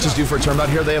LuxuryWatch is due for a turn out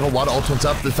here. They have a lot of ultimates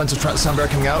up. The defensive sound barrier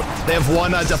coming out. They have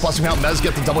one Death Blossom out. Mez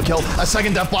get the double kill. A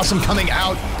second Death Blossom coming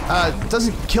out.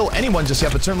 Doesn't kill anyone just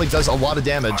yet, but certainly does a lot of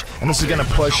damage. And this is going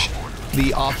to push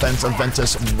the offense of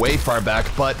Ventus way far back.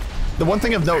 But the one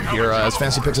thing of note here, as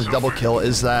Fantasy picks a double kill,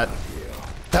 is that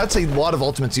that's a lot of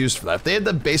ultimates used for that. They had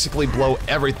to basically blow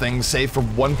everything, save for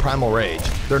one Primal Rage.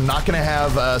 They're not going to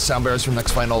have Sound Barriers for the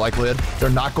next fight in all likelihood. They're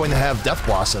not going to have Death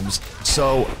Blossoms.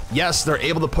 So, yes, they're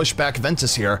able to push back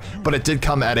Ventus here, but it did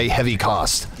come at a heavy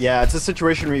cost. Yeah, it's a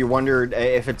situation where you wondered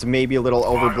if it's maybe a little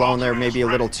overblown there, maybe a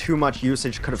little too much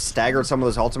usage, could have staggered some of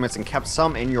those ultimates and kept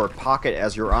some in your pocket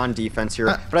as you're on defense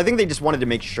here. But I think they just wanted to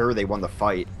make sure they won the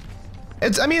fight.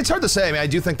 I mean, it's hard to say. I mean, I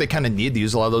do think they kind of need to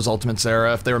use a lot of those ultimates there.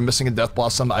 If they were missing a Death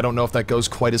Blossom, I don't know if that goes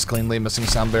quite as cleanly. Missing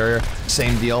Sound Barrier,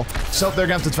 same deal. So they're going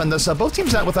to have to defend this. Both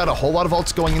teams out without a whole lot of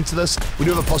ults going into this. We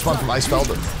do have a Pulse Bomb from Icefeld.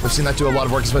 We've seen that do a lot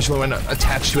of work, especially when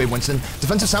attached to a Winston.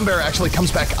 Defensive Sound Barrier actually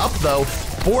comes back up, though,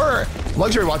 for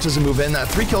LuxuryWatch as they move in.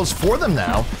 3 kills for them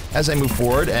now as they move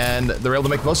forward, and they're able to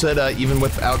make most of it even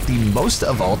without the most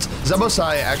of ults.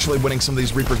 Zebosai actually winning some of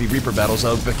these Reaper v Reaper battles,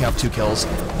 though, picking up 2 kills.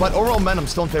 But overall momentum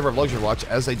still in favor of LuxuryWatch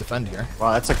as they defend here.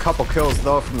 Wow, that's a couple kills,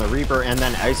 though, from the Reaper, and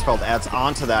then Icefeld adds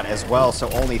on to that as well, so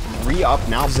only 3 up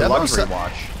now for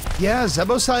LuxuryWatch. Yeah,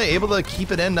 Zebosai able to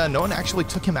keep it in. No one actually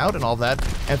took him out and all that.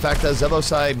 In fact,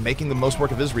 Zebosai making the most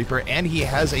work of his Reaper, and he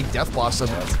has a Death Blossom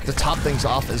to top things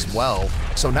off as well.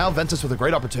 So now Ventus with a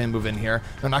great opportunity to move in here.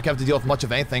 They're not going to have to deal with much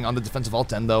of anything on the defensive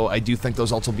ult end, though. I do think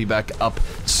those ults will be back up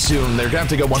soon. They're going to have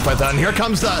to go 1-5 down. Here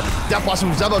comes the Death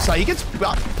Blossom from Zebosai. He gets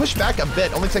pushed back a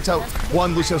bit. Only takes out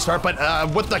one Lucio start, but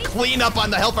with the cleanup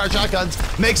on the Hellfire Shotguns,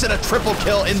 makes it a triple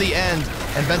kill in the end.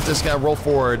 And Ventus going to roll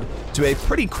forward to a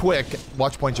pretty quick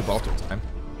Watch Point Gibraltar time.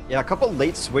 Yeah, a couple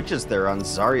late switches there on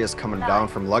Zarya's coming down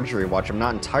from LuxuryWatch. I'm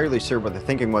not entirely sure what the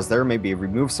thinking was there. Maybe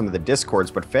remove some of the discords,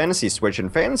 but Fantasy switch,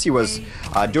 and Fantasy was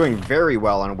doing very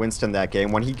well on Winston that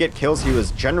game. When he get kills, he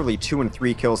was generally 2 and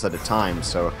 3 kills at a time.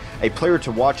 So a player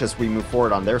to watch as we move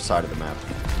forward on their side of the map.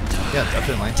 Yeah,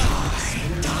 definitely.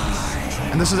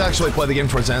 And this is actually play the game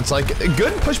towards the end. It's like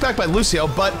good pushback by Lucio,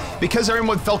 but because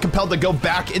everyone felt compelled to go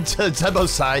back into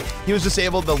Zebosai, he was just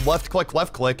able to left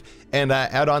click, and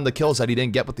add on the kills that he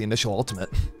didn't get with the initial ultimate.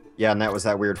 Yeah, and that was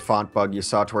that weird font bug you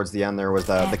saw towards the end there, was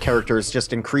the characters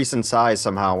just increase in size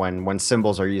somehow when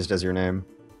symbols are used as your name.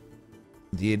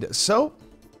 Indeed. So,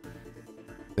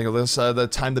 think of this, the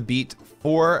time to beat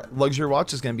for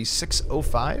LuxuryWatch is going to be 6:05.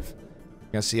 We're going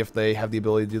to see if they have the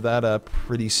ability to do that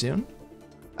pretty soon.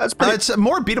 That's pretty... It's a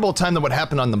more beatable time than what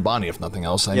happened on Numbani, if nothing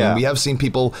else. I mean, we have seen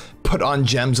people put on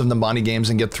gems of Numbani games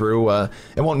and get through. It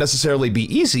won't necessarily be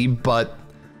easy, but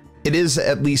it is,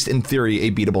 at least in theory,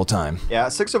 a beatable time. Yeah,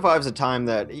 6:05 is a time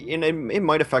that it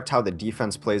might affect how the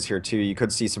defense plays here too. You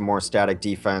could see some more static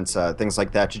defense, things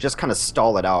like that, to just kind of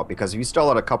stall it out. Because if you stall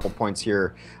out a couple points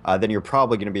here, then you're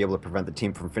probably going to be able to prevent the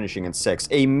team from finishing in 6.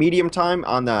 A medium time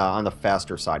on the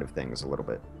faster side of things a little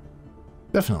bit.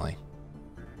 Definitely.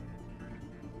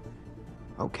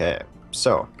 Okay,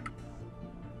 so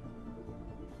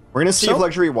we're going to see if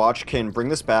LuxuryWatch can bring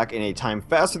this back in a time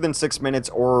faster than 6 minutes,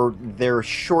 or their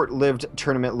short-lived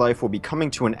tournament life will be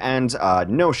coming to an end.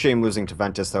 No shame losing to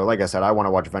Ventus, though. Like I said, I want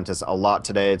to watch Ventus a lot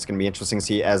today. It's going to be interesting to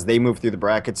see as they move through the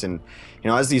brackets, and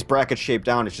as these brackets shape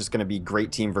down, it's just going to be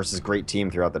great team versus great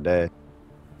team throughout the day.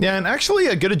 Yeah, and actually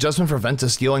a good adjustment for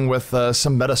Ventus dealing with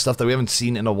some meta stuff that we haven't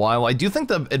seen in a while. I do think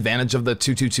the advantage of the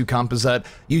 2-2-2 comp is that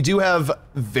you do have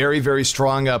very, very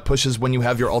strong pushes when you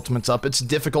have your ultimates up. It's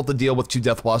difficult to deal with 2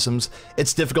 Death Blossoms.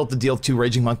 It's difficult to deal with 2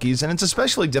 Raging Monkeys, and it's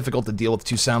especially difficult to deal with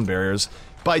 2 Sound Barriers.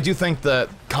 But I do think that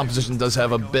composition does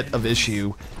have a bit of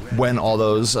issue when all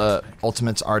those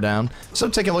ultimates are down. So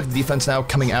taking a look at the defense now,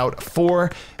 coming out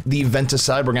for the Ventus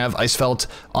side, we're going to have Icefelt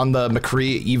on the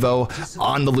McCree, Evo,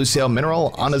 on the Lucio,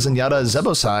 Mineral, on a Zenyatta,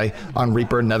 Zebosai, on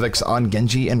Reaper, Nevix, on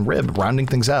Genji, and Rib, rounding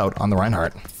things out on the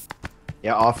Reinhardt.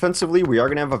 Yeah, offensively, we are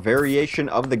going to have a variation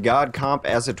of the God comp,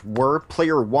 as it were.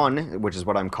 Player 1, which is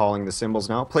what I'm calling the symbols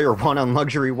now, Player 1 on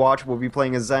LuxuryWatch will be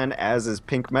playing as Zen, as is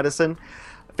Pink Medicine.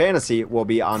 Fantasy will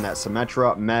be on that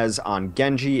Symmetra, Mez on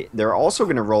Genji. They're also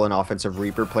going to roll an offensive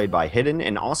Reaper played by Hidden,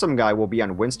 and Awesome Guy will be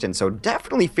on Winston. So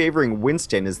definitely favoring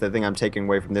Winston is the thing I'm taking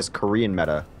away from this Korean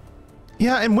meta.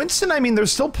 Yeah, and Winston, I mean,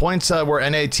 there's still points where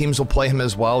NA teams will play him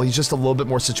as well. He's just a little bit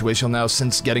more situational now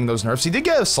since getting those nerfs. He did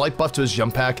get a slight buff to his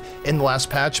jump pack in the last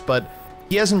patch, but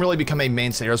he hasn't really become a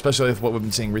mainstay, especially with what we've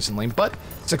been seeing recently. But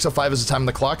 6:05 is the time of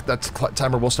the clock. That's the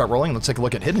timer will start rolling. Let's take a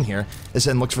look at Hidden here, as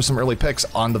Hidden looks for some early picks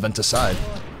on the Ventus side.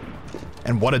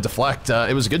 And what a deflect.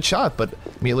 It was a good shot, but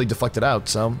immediately deflected out.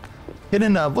 So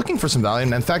Hidden looking for some value.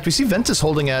 And in fact, we see Ventus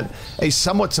holding at a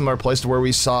somewhat similar place to where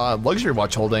we saw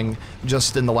LuxuryWatch holding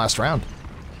just in the last round.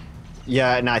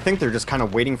 Yeah, and I think they're just kind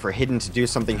of waiting for Hidden to do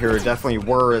something here. It definitely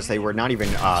were, as they were not even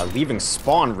leaving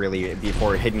spawn, really,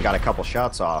 before Hidden got a couple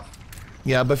shots off.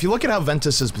 Yeah, but if you look at how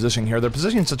Ventus is positioning here, they're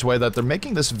positioning in such a way that they're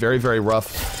making this very, very rough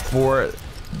for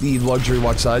the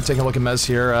LuxuryWatch side. Taking a look at Mez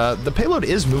here, the payload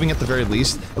is moving at the very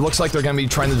least. It looks like they're going to be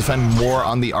trying to defend more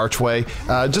on the archway,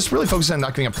 just really focusing on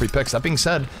not getting up free picks. That being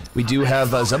said, we do have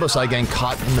Zebosai getting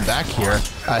caught in the back here.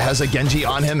 Has a Genji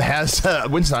on him, has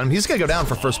Winston on him. He's going to go down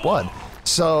for first blood.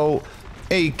 So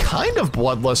a kind of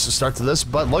bloodless start to this,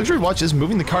 but LuxuryWatch is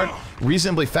moving the cart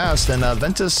reasonably fast, and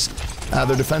Ventus,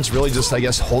 their defense really just, I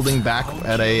guess, holding back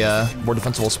at a more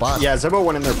defensible spot. Yeah, Zebo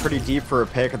went in there pretty deep for a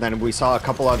pick, and then we saw a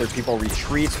couple other people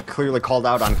retreat, clearly called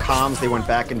out on comms. They went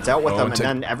back and dealt with them, and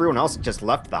then everyone else just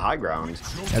left the high ground.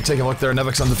 Yeah, taking a look there,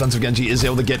 Nevix on defensive Genji is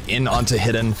able to get in onto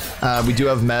Hidden. We do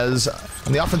have Mez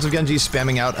on the offensive Genji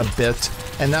spamming out a bit,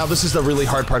 and now this is the really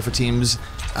hard part for teams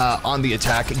on the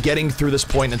attack, getting through this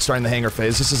point and starting the hanger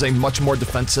phase. This is a much more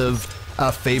defensive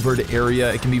favored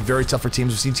area. It can be very tough for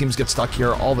teams. We see teams get stuck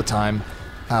here all the time.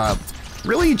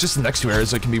 Really just the next 2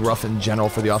 areas that can be rough in general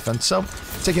for the offense. So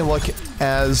taking a look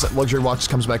as LuxuryWatch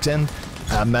comes back in,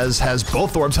 Mez has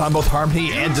both orbs on, both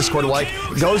Harmony and Discord alike.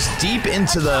 Goes deep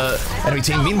into the enemy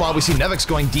team. Meanwhile, we see Nevix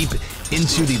going deep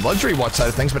into the LuxuryWatch side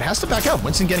of things, but has to back out.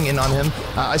 Winston getting in on him.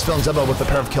 Icefell and Zebo with a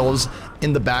pair of kills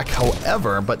in the back,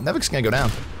 however, but Nevix gonna go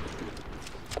down.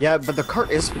 Yeah, but the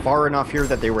cart is far enough here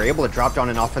that they were able to drop down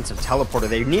an offensive teleporter.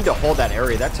 They need to hold that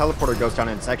area. That teleporter goes down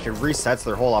and it actually resets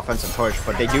their whole offensive push,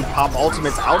 but they do pop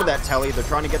ultimates out of that telly. They're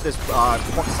trying to get this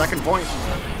second point.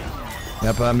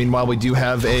 Yep, meanwhile, we do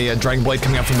have a Dragon Blade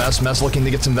coming up from Mess. Mess looking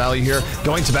to get some value here.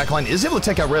 Going to backline, is able to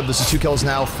take out Rib. This is 2 kills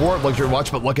now for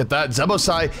LuxuryWatch, but look at that.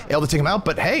 Zebosai able to take him out,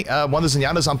 but hey, one of the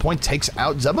Zenyatta's on point takes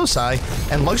out Zebosai,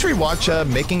 and LuxuryWatch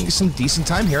making some decent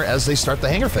time here as they start the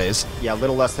hangar phase. Yeah, a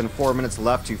little less than 4 minutes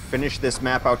left to finish this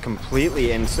map out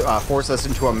completely and force us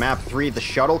into a map 3. The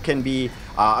shuttle can be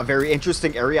a very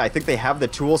interesting area. I think they have the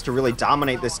tools to really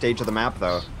dominate this stage of the map,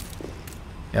 though.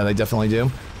 Yeah, they definitely do.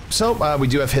 So we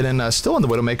do have Hidden still in the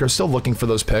Widowmaker, still looking for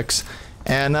those picks.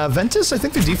 And Ventus, I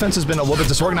think their defense has been a little bit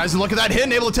disorganized. And look at that,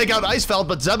 Hidden able to take out Icefeld,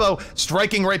 but Zebo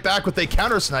striking right back with a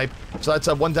counter snipe. So that's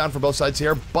one down for both sides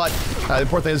here. But the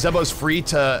important thing is Zebo's free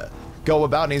to go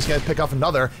about, and he's going to pick off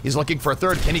another. He's looking for a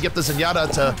third. Can he get the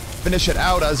Zenyatta to finish it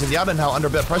out? Zenyatta now under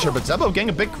a bit of pressure, but Zebo getting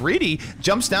a bit greedy.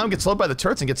 Jumps down, gets slowed by the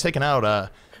turrets, and gets taken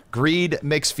out. Greed,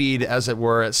 mixed feed, as it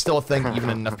were. It's still a thing even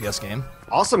in an FPS game.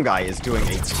 Awesome Guy is doing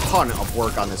a ton of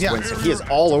work on this Winston. He is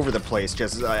all over the place,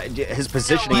 just his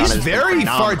positioning on it. He's very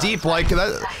far deep, like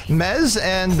that. Mez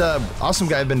and Awesome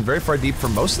Guy have been very far deep for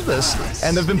most of this,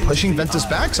 and they've been pushing Ventus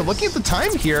back. So looking at the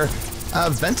time here,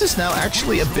 Ventus now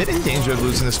actually a bit in danger of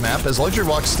losing this map, as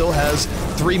LuxuryWatch still has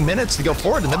 3 minutes to go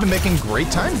forward, and they've been making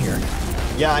great time here.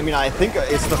 Yeah, I mean, I think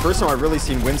it's the first time I've really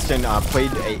seen Winston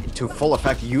played to full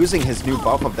effect using his new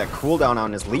buff of that cooldown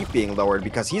on his leap being lowered,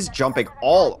 because he's jumping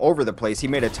all over the place. He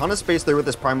made a ton of space there with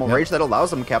his Primal Rage that allows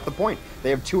them to cap the point.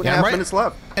 They have 2.5 minutes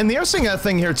left. And the interesting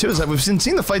thing here, too, is that we've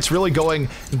seen the fights really going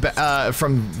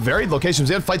from varied locations.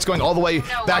 We had fights going all the way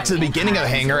back to the beginning of the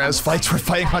hangar as fights were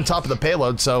fighting on top of the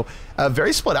payload. So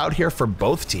very split out here for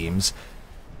both teams,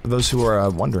 for those who are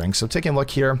wondering. So taking a look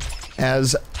here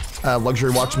as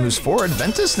LuxuryWatch moves forward.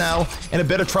 Ventus now in a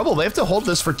bit of trouble. They have to hold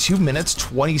this for 2 minutes,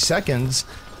 20 seconds.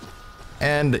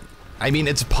 And, I mean,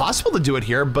 it's possible to do it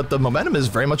here, but the momentum has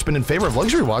very much been in favor of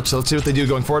LuxuryWatch, so let's see what they do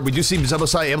going forward. We do see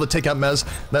Zebosai able to take out Mez.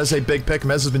 Mez a big pick.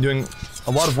 Mez has been doing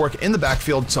a lot of work in the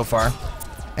backfield so far.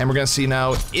 And we're going to see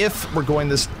now if we're going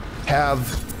to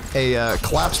have a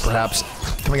collapse, perhaps,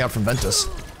 coming out from Ventus.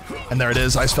 And there it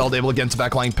is, Icefeld able to get into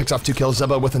backline, picks off 2 kills.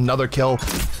 Zebo with another kill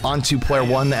onto player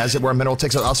 1, as it were. Mineral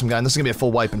takes out Awesome Guy, and this is going to be a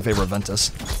full wipe in favor of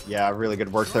Ventus. Yeah, really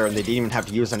good work there, and they didn't even have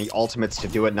to use any ultimates to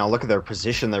do it. Now look at their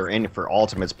position they're in for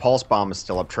ultimates. Pulse Bomb is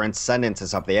still up, Transcendence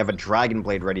is up, they have a Dragon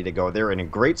Blade ready to go. They're in a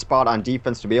great spot on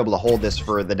defense to be able to hold this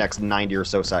for the next 90 or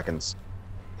so seconds.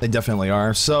 They definitely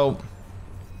are. So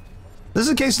this is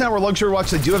a case now where LuxuryWatch,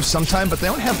 they do have some time, but they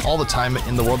don't have all the time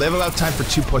in the world. They have about time for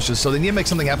 2 pushes, so they need to make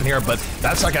something happen here, but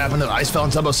that's not going to happen. Icefeld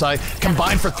and Zebosai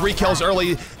combined for 3 kills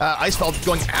early. Icefeld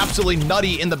going absolutely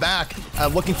nutty in the back,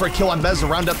 looking for a kill on Mez to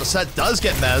round out the set. Does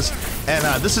get Mez,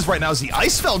 and this is right now is the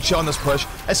Icefeld show on this push,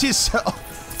 as he's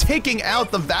taking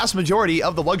out the vast majority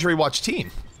of the LuxuryWatch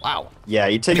team. Wow. Yeah,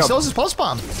 he still has his pulse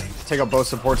bomb. Take out both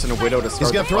supports and a Widow to start.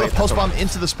 He's going to throw the pulse bomb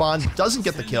into the spawn, doesn't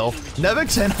get the kill.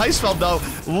 Nevix and Icefeld, though,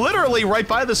 literally right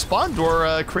by the spawn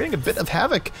door, creating a bit of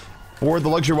havoc for the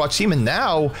LuxuryWatch team. And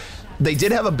now, they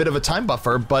did have a bit of a time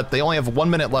buffer, but they only have 1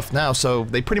 minute left now, so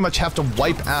they pretty much have to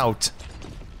wipe out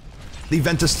the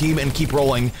Ventus team and keep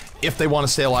rolling if they want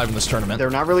to stay alive in this tournament.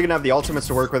 They're not really going to have the ultimates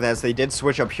to work with, as they did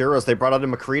switch up heroes. They brought out a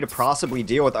McCree to possibly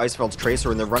deal with Icefeld's Tracer,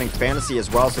 and they're running Fantasy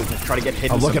as well, so they can try to get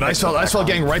Hidden. Oh, look at Icefeld. Icefeld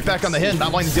getting right back on the hit,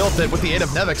 not wanting to deal with it with the aid of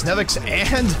Nevix. Nevix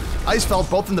and Icefeld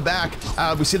both in the back.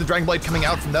 We see the Dragon Blade coming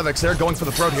out from Nevix. They're going for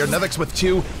the throat here. Nevix with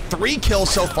 3 kills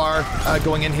so far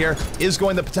going in here, is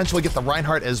going to potentially get the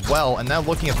Reinhardt as well. And now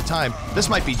looking at the time, this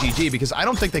might be GG, because I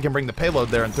don't think they can bring the payload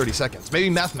there in 30 seconds. Maybe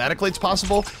mathematically it's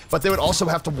possible, but they would also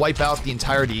have to wipe out the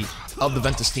entirety of the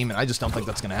Ventus team, and I just don't think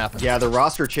that's going to happen. Yeah, the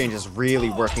roster change is really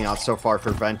working out so far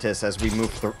for Ventus as we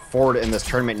move forward in this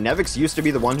tournament. Nevix used to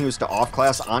be the one who used to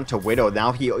off-class onto Widow.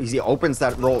 Now he opens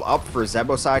that role up for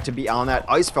Zebosai to be on that.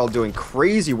 Icefeld doing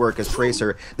crazy work as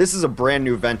Tracer. This is a brand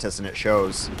new Ventus, and it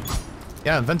shows.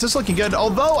 Yeah, Ventus looking good,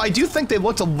 although I do think they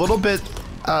looked a little bit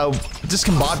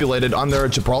discombobulated on their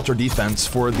Gibraltar defense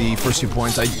for the first 2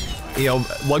 points.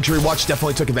 LuxuryWatch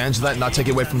definitely took advantage of that, not take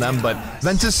it away from them, but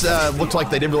Ventus looked like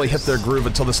they didn't really hit their groove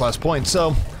until this last point.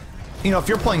 So, if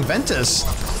you're playing Ventus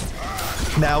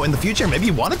now in the future, maybe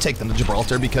you want to take them to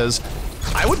Gibraltar, because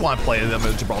I would want to play them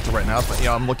at Gibraltar right now. But, you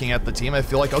know, I'm looking at the team. I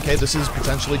feel like, okay, this is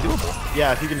potentially doable.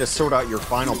 Yeah, if you can just sort out your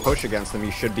final push against them,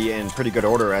 you should be in pretty good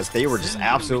order, as they were just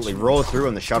absolutely rolled through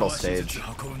in the shuttle stage.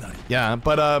 Yeah,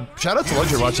 but shout out to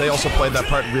LuxuryWatch. They also played that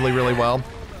part really, really well.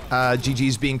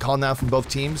 GG's being called now from both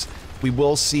teams. We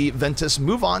will see Ventus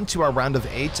move on to our round of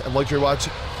 8.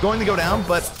 LuxuryWatch going to go down,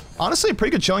 but honestly, a pretty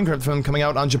good showing from them coming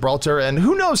out on Gibraltar, and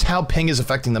who knows how ping is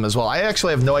affecting them as well. I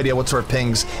actually have no idea what sort of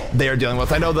pings they are dealing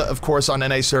with. I know that, of course, on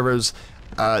NA servers,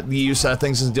 the EU side of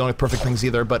things isn't dealing with perfect pings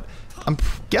either, but I'm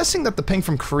guessing that the ping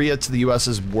from Korea to the US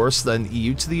is worse than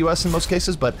EU to the US in most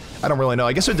cases, but I don't really know.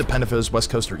 I guess it would depend if it was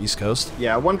West Coast or East Coast.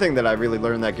 Yeah, one thing that I really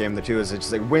learned in that game, too, is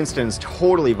it's like Winston's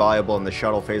totally viable in the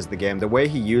shuttle phase of the game. The way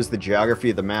he used the geography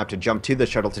of the map to jump to the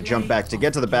shuttle, to jump back, to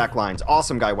get to the back lines.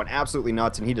 Awesome guy, went absolutely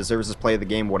nuts, and he deserves his play of the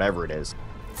game, whatever it is.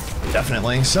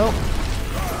 Definitely. So,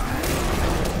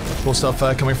 cool stuff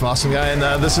coming from Awesome Guy,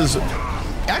 and this is...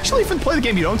 Actually, if you play the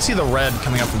game, you don't see the red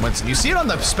coming up from Winston. You see it on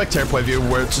the spectator point of view,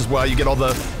 which is why you get all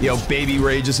the, you know, baby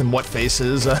rages and what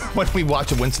faces when we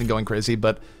watch a Winston going crazy,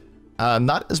 but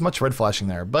not as much red flashing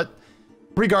there. But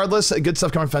regardless, good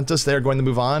stuff coming from Ventus. They're going to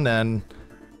move on, and,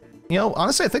 you know,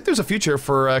 honestly, I think there's a future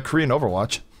for Korean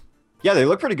Overwatch. Yeah, they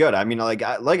look pretty good. I mean, like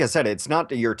I said, it's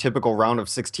not your typical round of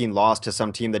 16 loss to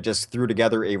some team that just threw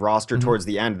together a roster towards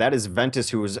the end. That is Ventus,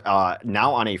 who is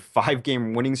now on a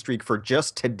 5-game winning streak for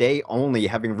just today only,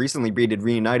 having recently beaten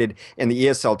Reunited in the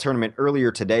ESL tournament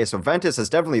earlier today. So Ventus has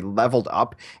definitely leveled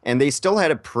up, and they still had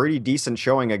a pretty decent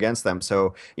showing against them.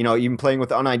 So, you know, even playing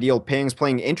with unideal pings,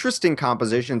 playing interesting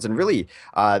compositions, and really,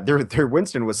 their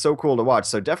Winston was so cool to watch.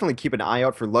 So definitely keep an eye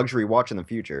out for LuxuryWatch in the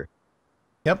future.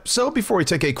 Yep, so before we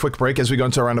take a quick break as we go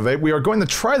into our round of 8, we are going to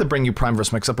try to bring you Prime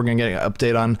vs. Mix-Up. We're going to get an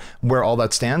update on where all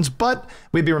that stands, but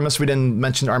we'd be remiss if we didn't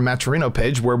mention our Matcherino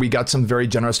page, where we got some very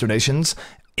generous donations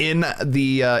in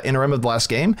the interim of the last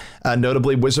game.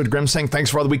 Notably, Wizard Grim saying, thanks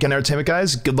for all the weekend entertainment,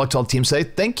 guys. Good luck to all the team say.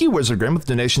 Thank you, Wizard Grim, with a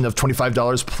donation of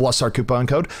 $25 plus our coupon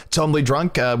code. Tomely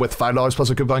Drunk with $5 plus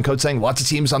our coupon code, saying, lots of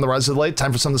teams on the rise of the late.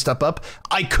 Time for some to step up.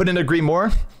 I couldn't agree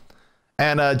more.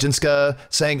 And Jinska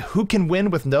saying, who can win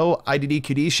with no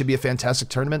IDDQD? Should be a fantastic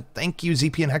tournament. Thank you,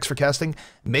 ZP and Hex, for casting.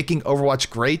 Making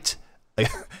Overwatch great. And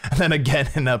then again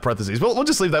in parentheses. We'll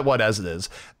just leave that one as it is.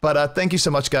 But thank you so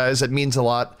much, guys. It means a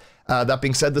lot. That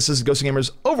being said, this is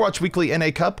GosuGamers Overwatch Weekly NA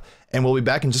Cup, and we'll be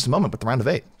back in just a moment with the round of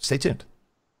 8. Stay tuned.